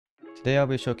Today I'll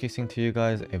be showcasing to you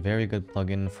guys a very good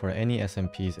plugin for any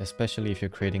SMPs, especially if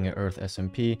you're creating an Earth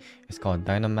SMP. It's called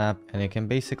Dynmap, and it can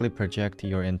basically project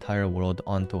your entire world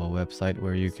onto a website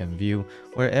where you can view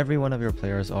where every one of your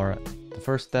players are. The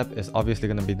first step is obviously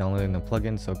going to be downloading the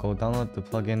plugin, so go download the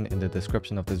plugin in the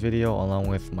description of this video along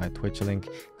with my Twitch link,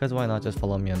 because why not just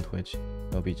follow me on Twitch?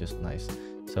 It'll be just nice.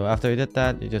 So after you did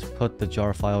that, you just put the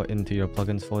jar file into your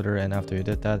plugins folder, and after you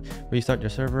did that, restart your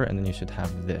server, and then you should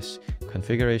have this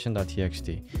configuration.txt.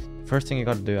 The first thing you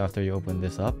got to do after you open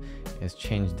this up is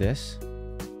change this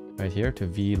right here to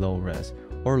v low res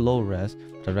or low res,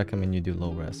 but I recommend you do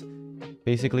low res.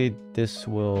 Basically, this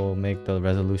will make the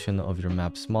resolution of your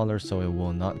map smaller so it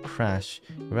will not crash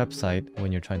your website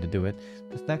when you're trying to do it.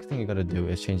 The next thing you got to do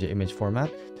is change the image format.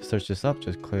 To search this up,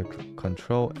 just click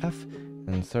Ctrl F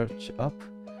and search up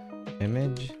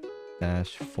image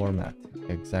format,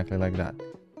 exactly like that.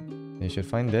 You should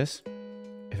find this.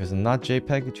 If it's not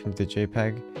JPEG, change to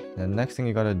JPEG. And the next thing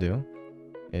you gotta do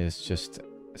is just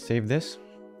save this.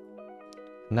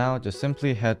 Now just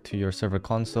simply head to your server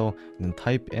console and then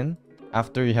type in,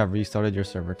 after you have restarted your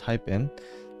server, type in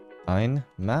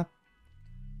Dynmap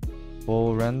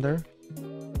full render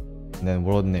and then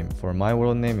world name. For my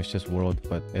world name it's just world,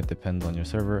 but it depends on your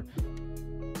server.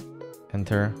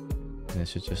 Enter, and it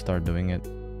should just start doing it.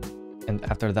 And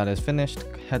after that is finished,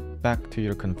 head back to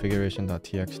your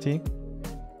configuration.txt.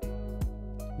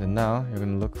 Then now you're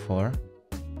going to look for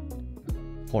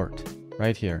port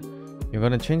right here. You're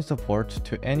going to change the port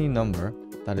to any number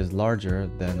that is larger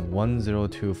than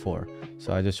 1024.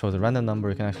 So I just chose a random number.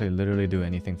 You can actually literally do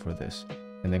anything for this,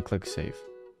 and then click save.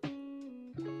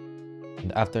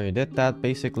 And after you did that,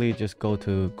 basically just go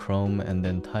to Chrome and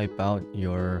then type out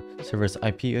your server's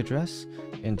IP address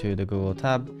into the Google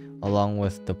tab along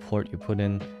with the port you put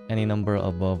in, any number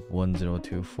above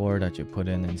 1024 that you put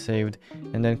in and saved,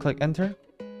 and then click enter,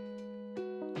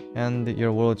 and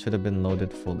your world should have been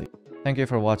loaded fully. Thank you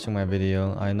for watching my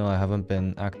video. I know I haven't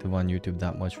been active on YouTube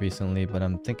that much recently, but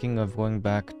I'm thinking of going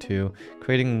back to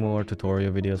creating more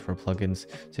tutorial videos for plugins.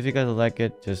 So if you guys like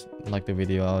it, just like the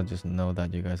video. I'll just know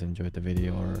that you guys enjoyed the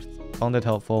video or found it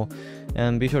helpful.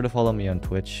 And be sure to follow me on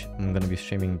Twitch. I'm going to be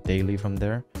streaming daily from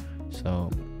there.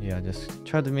 So yeah, just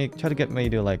try to get me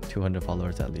to like 200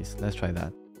 followers at least. Let's try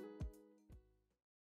that.